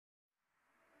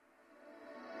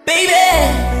Baby,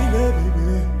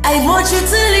 I want you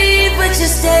to leave, but you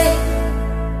stay.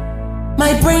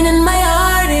 My brain and my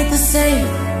heart ain't the same.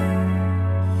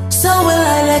 So will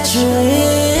I let you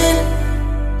in?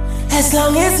 As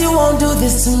long as you won't do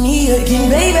this to me again,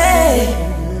 baby.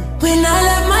 When I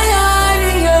left my heart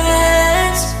in your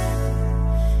hands,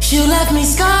 you left me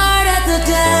scarred at the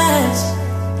dance.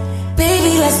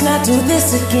 Baby, let's not do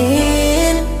this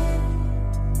again.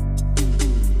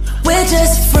 We're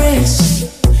just friends.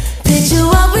 Picked you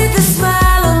up with a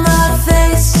smile on my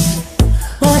face.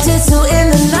 Wanted to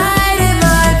end the night in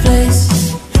my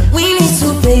place. We need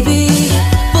to, baby,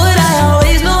 but I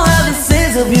always know how this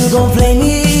ends if you gon' play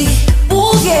me.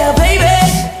 Ooh yeah, baby.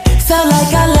 Felt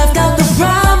like I left out the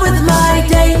prom with my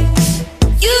date.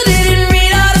 You didn't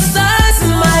read all the signs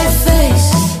in my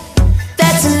face.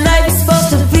 That tonight was supposed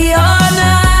to be our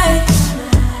night.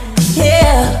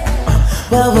 Yeah.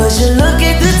 Well, would you look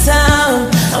at the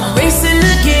time? I'm racing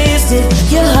against it.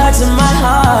 Your heart's in my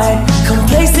heart,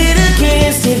 complacent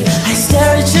against it. I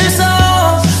stare at your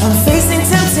soul, I'm facing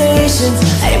temptations.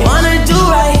 I wanna do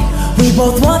right, we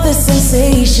both want the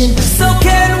sensation. So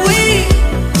can we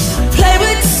play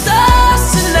with the stars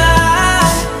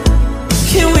tonight?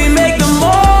 Can we make them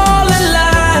all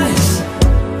align?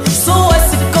 So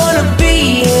what's it gonna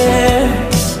be, yeah?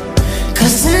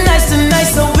 Cause tonight's the night,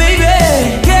 so baby,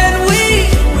 can we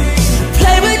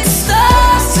play with the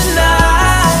stars tonight?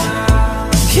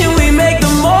 Can we make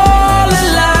them all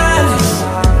align?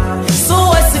 So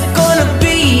what's it gonna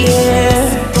be, yeah?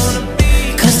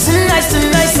 Cause tonight's the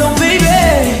night, so baby.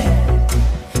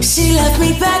 She left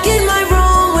me back in my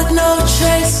room with no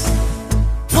trace.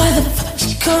 Why the fuck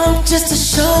she come just to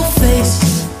show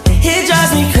face? It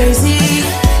drives me crazy.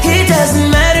 It doesn't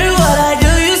matter what I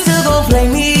do, you still gon' play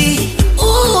me.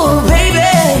 Ooh,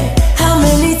 baby, how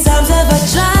many times have I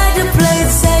tried to play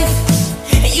it safe?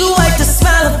 And you wipe the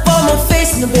smile up on my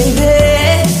face, now baby,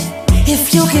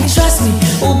 if you can trust me,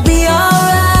 we'll be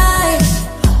alright.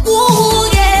 Ooh,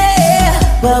 yeah.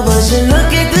 Well, would you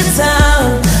look at the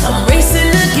time? I'm racing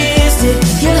against it.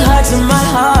 Your heart's in my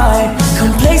heart,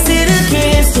 complacent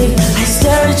against it. I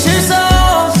stare at your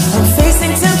soul, I'm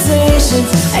facing temptations.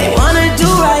 I wanna do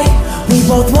right, we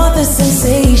both want the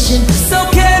sensation. So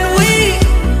can we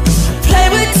play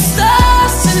with the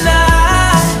stars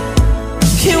tonight?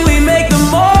 Can we make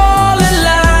them all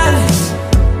align?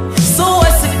 So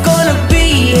what's it gonna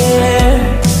be, yeah?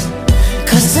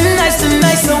 Cause tonight's the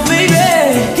night, so baby,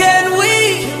 can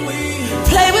we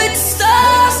play with the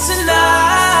stars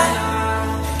tonight?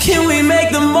 Can we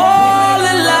make them all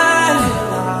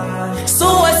align? So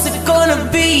what's it gonna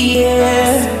be,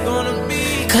 yeah?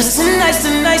 Cause tonight's the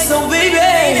night, so baby,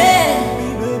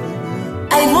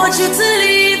 I want you to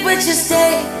leave, but you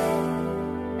stay.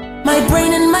 My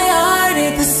brain and my heart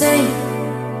ain't the same.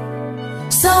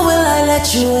 So will I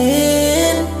let you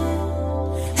in?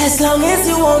 As long as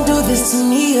you won't do this to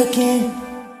me again.